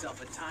have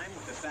yourself a time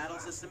with a battle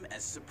system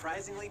as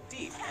surprisingly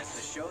deep as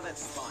the show that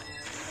spun.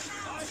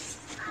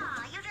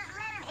 Aw, you just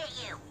let him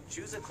hit you.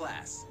 Choose a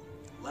class,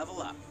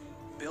 level up,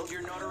 build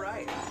your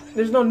notoriety.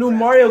 there's no new craft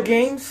Mario items,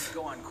 games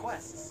Go on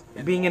quests.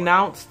 and being more.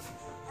 announced.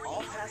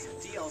 All past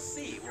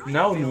DLC will be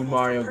No new available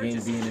Mario for games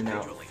purchase being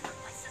announced. individually,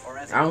 or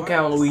as a I don't part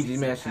count of the Luigi's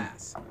season Mansion.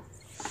 pass.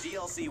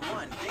 DLC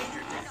 1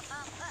 Danger Deck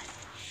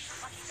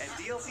and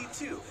DLC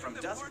 2 From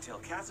Dusk Till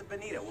Casa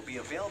Bonita will be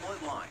available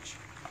at launch.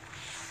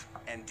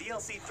 And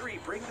DLC 3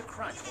 Bring the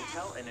Crunch will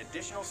tell an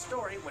additional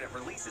story when it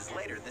releases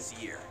later this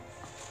year.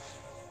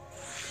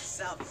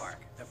 South Park: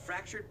 The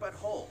Fractured But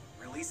Whole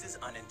releases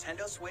on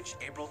Nintendo Switch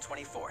April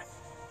 24th.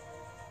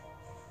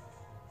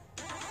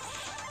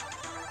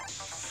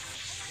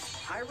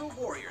 Hyrule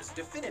Warriors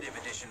Definitive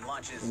Edition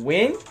launches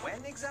When?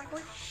 When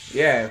exactly?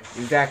 Yeah,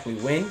 exactly.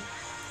 When?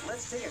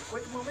 Let's take a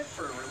quick moment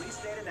for a release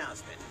date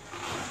announcement.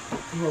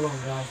 Hold on,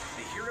 guys.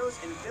 The heroes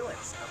and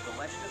villains of the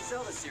Legend of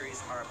Zelda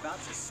series are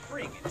about to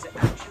spring into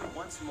action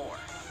once more.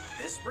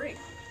 This spring.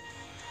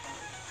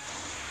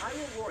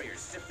 Hyrule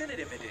Warriors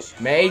Definitive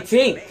Edition. May launches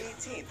 18th. May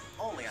 18th,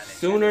 only on Nintendo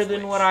Sooner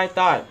than Switch. what I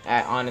thought.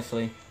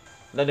 Honestly,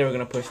 I thought they were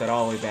gonna push that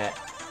all the way back.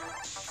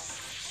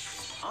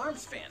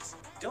 ARMS fans,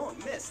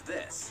 don't miss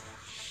this.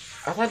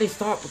 I thought they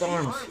stopped with The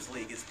arms. Arms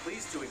League is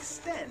pleased to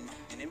extend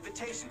an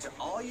invitation to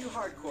all you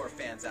hardcore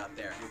fans out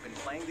there who've been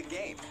playing the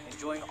game,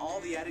 enjoying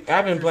all the added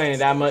I've been playing it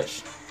that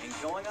much. and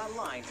going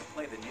online to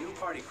play the new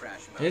Party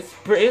Crash mode. It's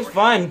We're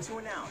fun. happy to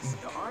announce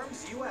the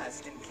Arms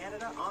US and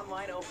Canada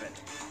Online Open.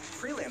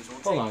 Prelims will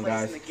Hold take on, place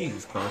guys. in the game's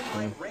Jesus Christ,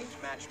 online man.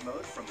 ranked match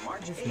mode from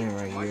March This 8th man to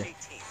right March here.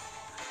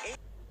 18th.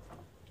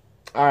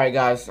 Alright,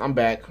 guys, I'm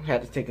back. I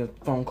had to take a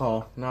phone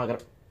call. Now I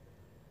gotta.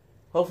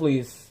 Hopefully,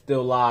 it's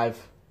still live.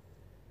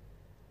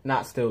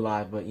 Not still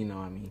live, but you know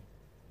what I mean.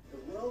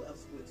 The world of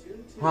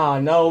Splatoon 2 Oh,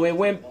 no, it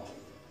went.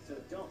 so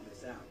don't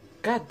miss out.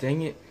 God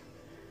dang it.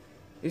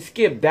 It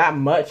skipped that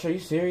much? Are you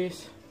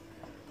serious?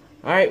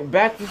 Alright,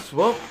 back.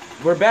 Well,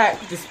 we're back.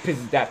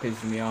 That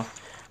pisses me off.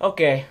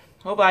 Okay.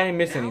 Hope I didn't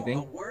miss Now, anything.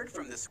 a word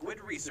from the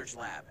Squid Research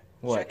Lab.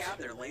 What? Check out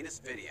their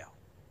latest video.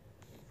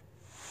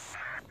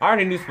 I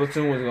already knew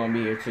Splatoon was gonna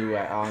be here too,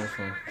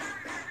 honestly.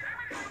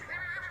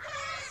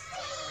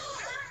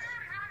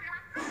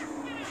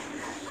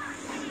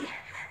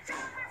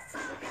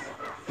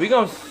 We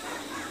gonna.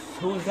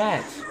 Who's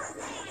that?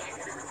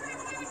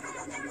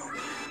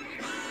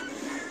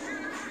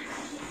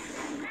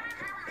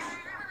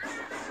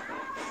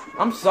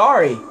 I'm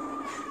sorry.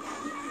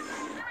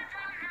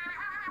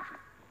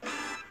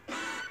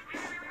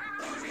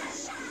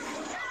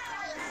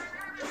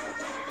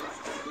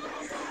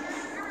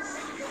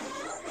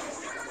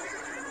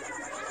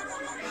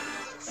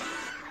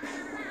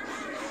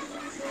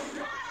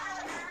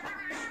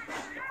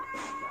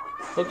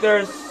 Look,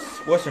 there's.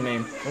 What's her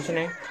name? What's her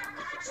name?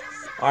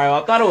 Alright,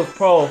 well, I thought it was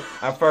Pro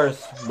at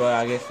first, but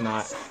I guess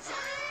not.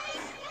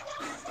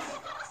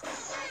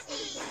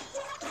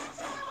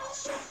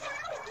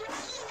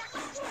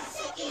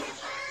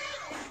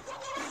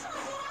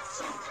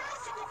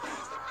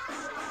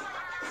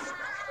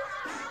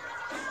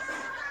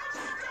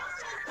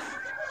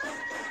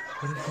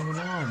 What is going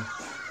on?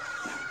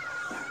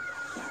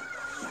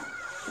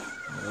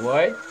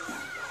 What?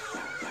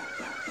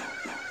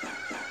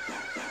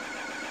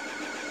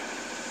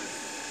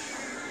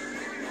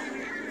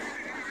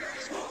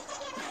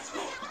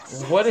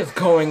 What is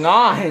going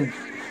on?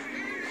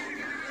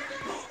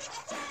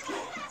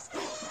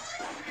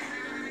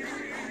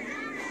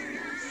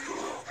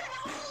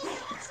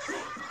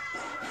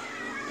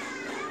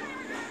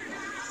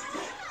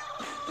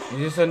 Is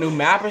this a new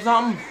map or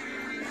something?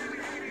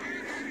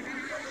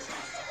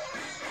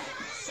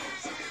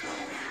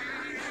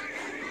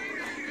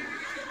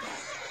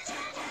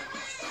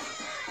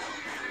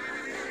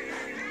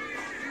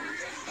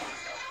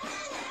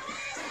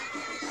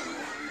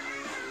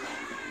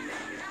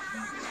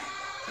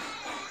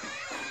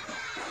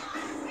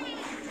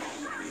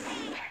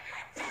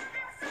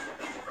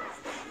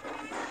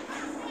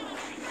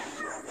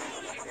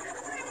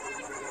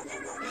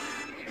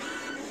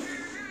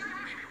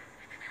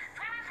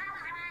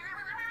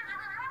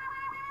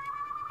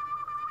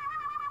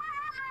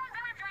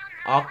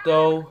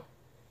 Octo.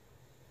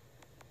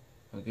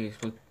 Okay,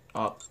 split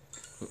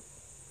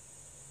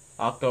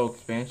Octo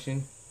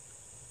expansion.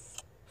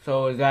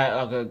 So is that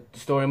like a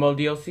story mode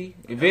DLC?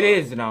 If it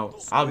is, then I'll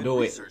do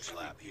it. Research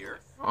Lab here.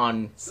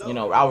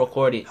 I'll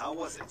record it. How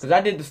was it? Cause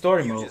I did the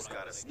story You mode. just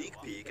got a sneak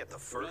peek at the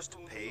first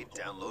paid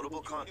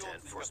downloadable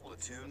content for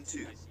Splatoon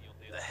 2,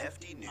 the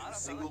hefty new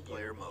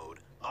single-player mode,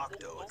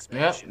 Octo Yep,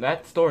 expansion.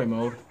 that's story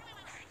mode.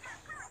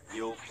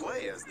 You'll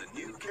play as the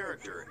new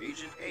character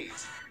Agent 8,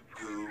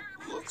 who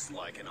looks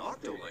like an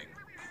Octoling.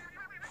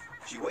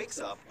 She wakes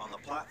up on the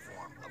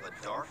platform of a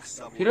dark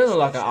subway. He doesn't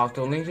look like an station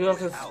Octo Link. He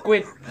looks like a without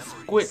squid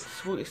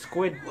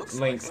memories. Looks like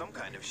Link. some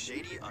kind of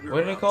shady What are they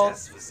underground called?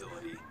 test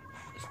facility.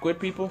 Squid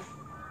people.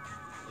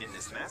 In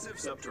this massive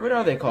subterranean What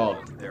are they called?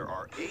 world, there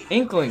are 8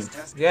 Inklings,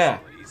 test yeah.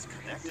 facilities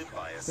connected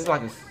by a This is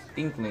like a subway.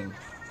 inkling.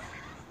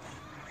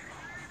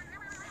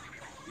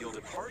 You'll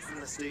depart from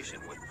the station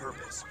with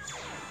purpose.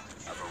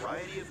 A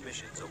variety of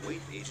missions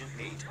await Agent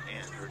 8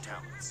 and her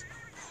talents.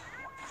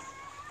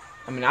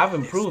 I mean, I've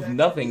improved Expect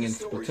nothing new in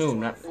stories Splatoon. to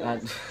Not,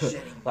 unfold,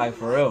 shedding like new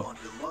for light real. on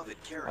beloved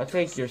I'll characters.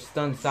 take your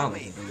stun You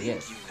silence may as a think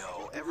yes. you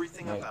know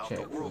everything Like, about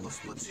check, the world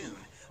of please. Splatoon,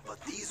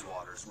 but these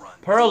waters run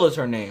Pearl deep, is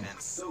her name.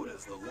 and so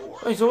does the lore.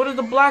 Wait, so what is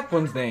the black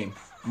one's name?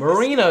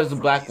 Marina is the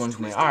From black these one's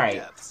name. twisted Alright.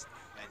 depths,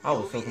 and I was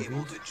you'll so be able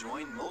confused. to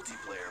join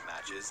multiplayer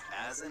matches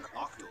as an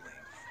Octoling.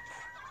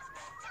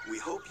 We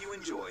hope you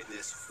enjoy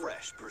this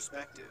fresh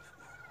perspective.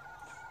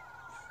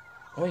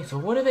 Wait, so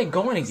what are they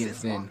going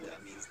against Since then?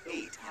 Octa means 8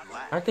 in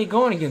Latin, Aren't they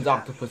going against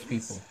octopus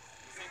people?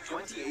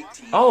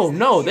 2018 Oh, is the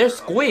no, year they're of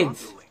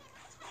squids. Octoling.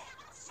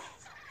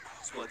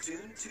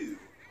 Splatoon 2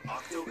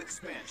 Octo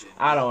Expansion.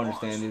 I don't will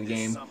understand launch this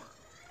game. Summer.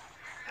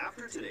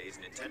 After today's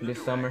Nintendo This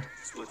Direct, summer.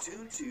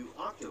 Splatoon 2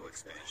 Octo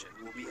Expansion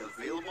will be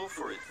available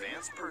for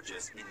advanced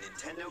purchase in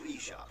Nintendo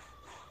eShop.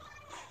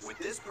 With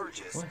this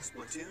purchase, What?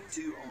 Splatoon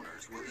 2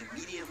 owners will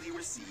immediately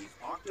receive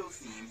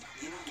Octo-themed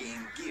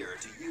in-game gear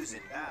to use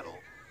in battle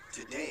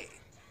today.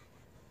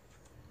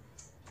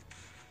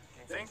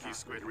 Thank you,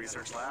 Squid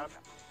Research Lab.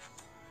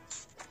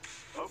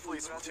 Hopefully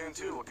Splatoon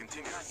 2 will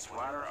continue to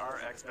flatter our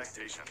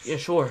expectations. Yeah,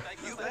 sure.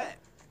 You bet.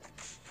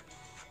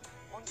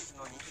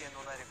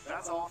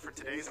 That's all for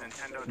today's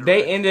Nintendo Direct.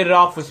 They ended it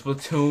off with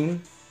Splatoon.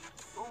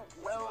 Oh,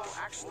 well,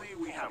 actually,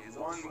 we have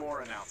one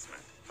more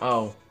announcement.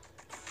 Oh,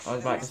 I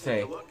was about to Please take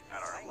say. a look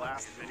at our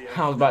last video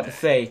I was about to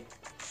today. say.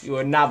 You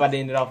are not about to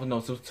end it off with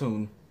no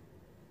Splatoon.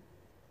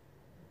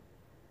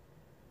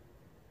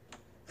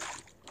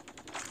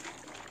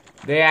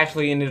 They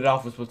actually ended it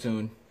off with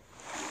Splatoon.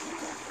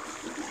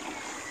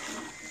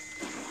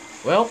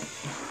 Well,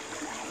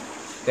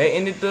 they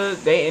ended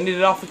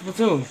it off with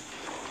Splatoon.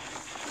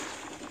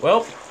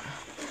 Well,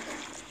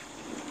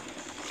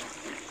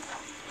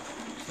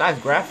 nice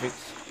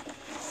graphics.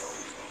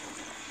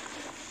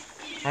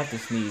 I have to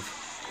sneeze.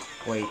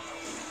 Wait.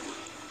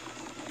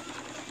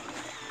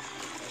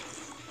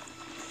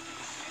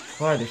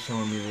 Why are they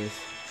showing me this?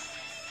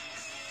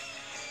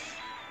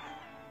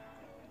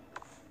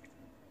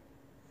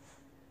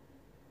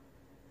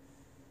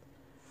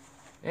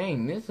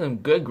 Dang, this is some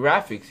good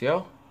graphics,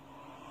 yo.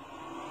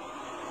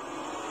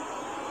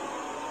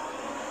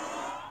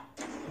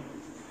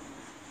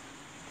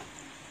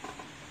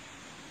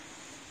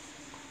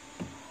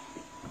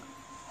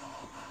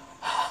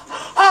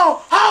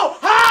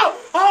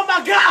 Oh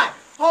my God!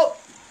 Oh,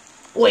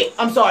 wait,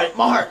 I'm sorry.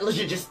 My heart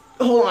legit just,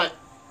 hold on.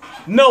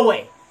 No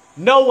way.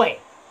 No way.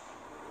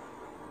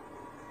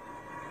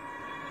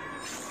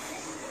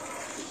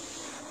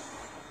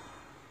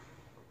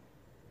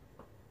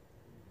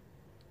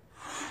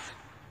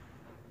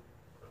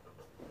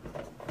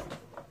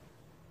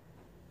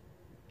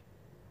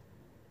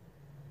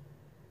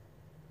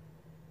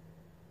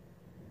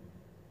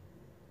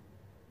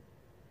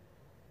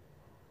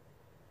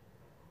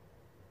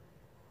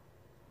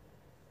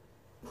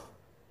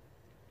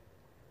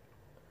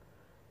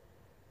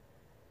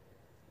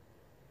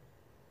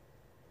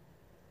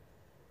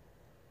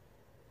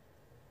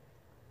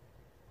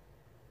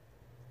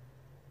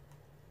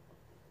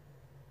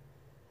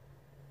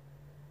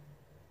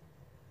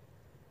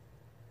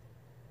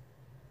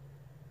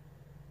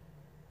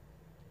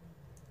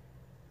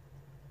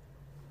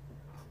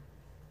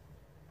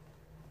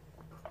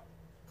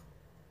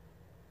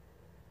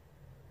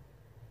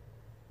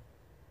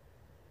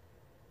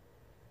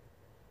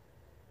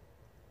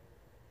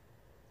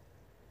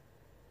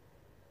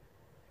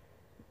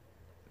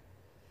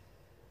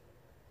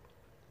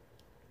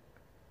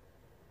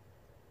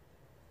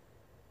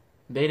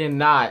 They did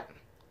not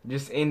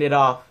just end it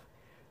off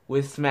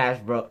with Smash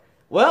Bros.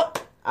 Well,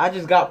 I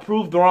just got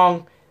proved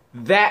wrong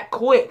that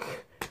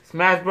quick.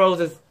 Smash Bros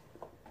is...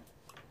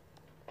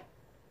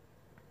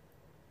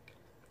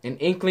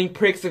 and Inkling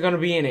Pricks are going to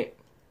be in it.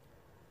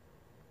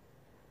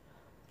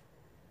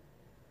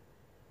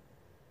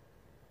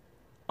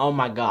 Oh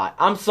my God.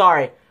 I'm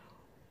sorry.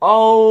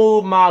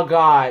 Oh my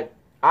God.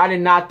 I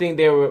did not think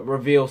they would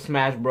reveal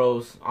Smash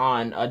Bros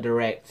on a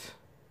Direct.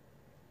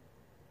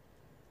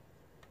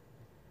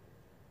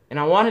 And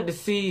I wanted to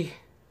see,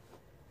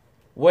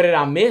 what did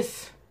I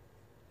miss?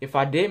 If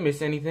I did miss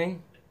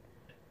anything.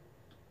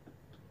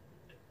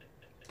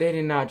 They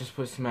did not just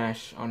put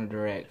Smash on a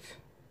Direct.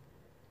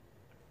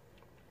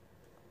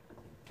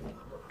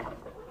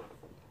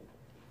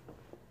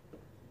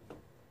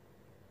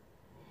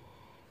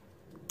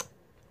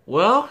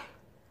 Well,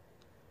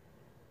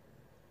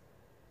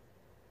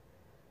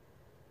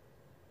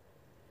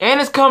 and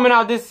it's coming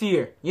out this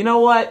year. You know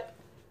what?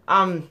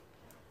 I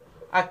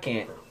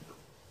can't.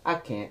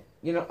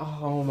 You know,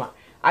 oh my.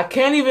 I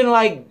can't even,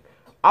 like,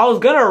 I was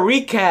gonna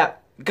recap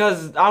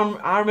because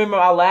I remember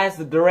the last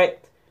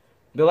direct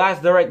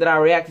that I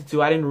reacted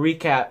to, I didn't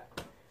recap.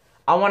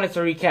 I wanted to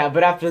recap,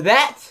 but after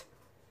that,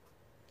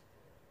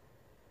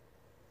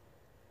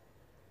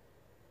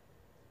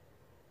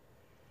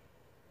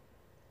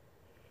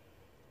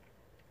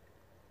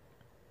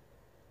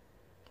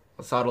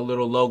 I saw the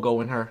little logo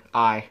in her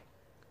eye.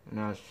 And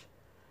I was,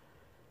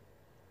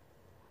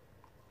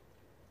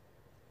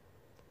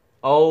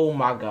 oh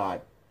my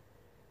God.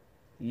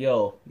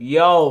 Yo,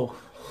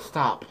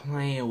 stop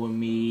playing with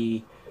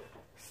me.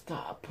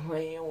 Stop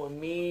playing with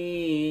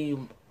me.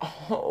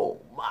 Oh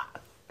my.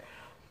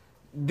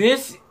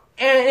 This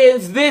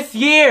is this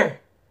year.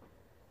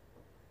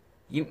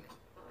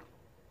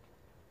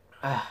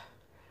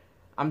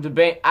 I'm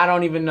debating. I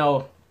don't even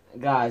know,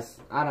 guys.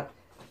 I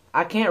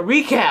can't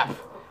recap.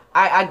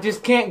 I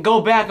just can't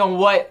go back on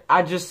what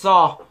I just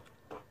saw.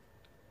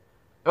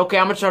 Okay,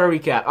 I'm gonna try to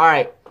recap. All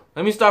right,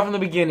 let me start from the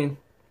beginning.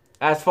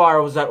 As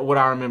far as what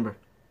I remember.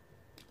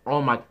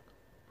 Oh my.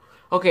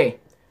 Okay,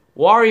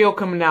 Wario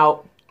coming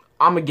out.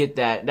 I'm gonna get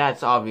that.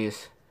 That's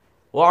obvious.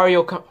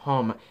 Wario's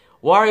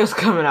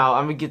coming out.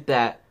 I'm gonna get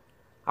that.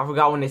 I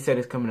forgot when they said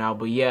it's coming out,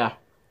 but yeah.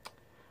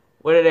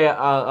 What are they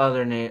other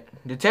than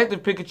that?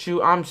 Detective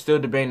Pikachu, I'm still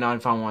debating on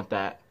if I want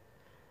that.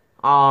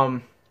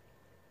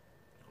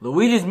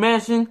 Luigi's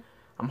Mansion,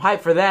 I'm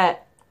hyped for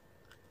that.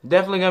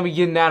 Definitely gonna be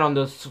getting that on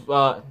the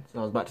I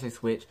was about to say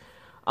Switch.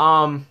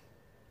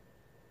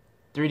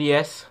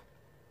 3DS.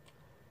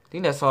 I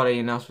think that's all they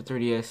announced for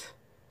 3DS.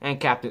 And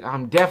Captain.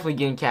 I'm definitely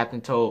getting Captain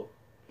Toad.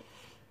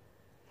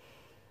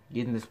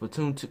 Getting the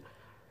Splatoon 2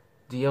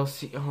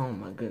 DLC. Oh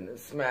my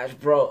goodness. Smash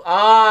Bros.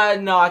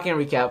 No, I can't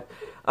recap.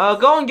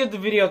 Go and give the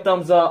video a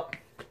thumbs up.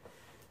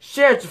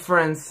 Share it to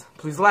friends.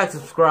 Please like,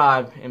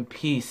 subscribe, and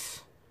peace.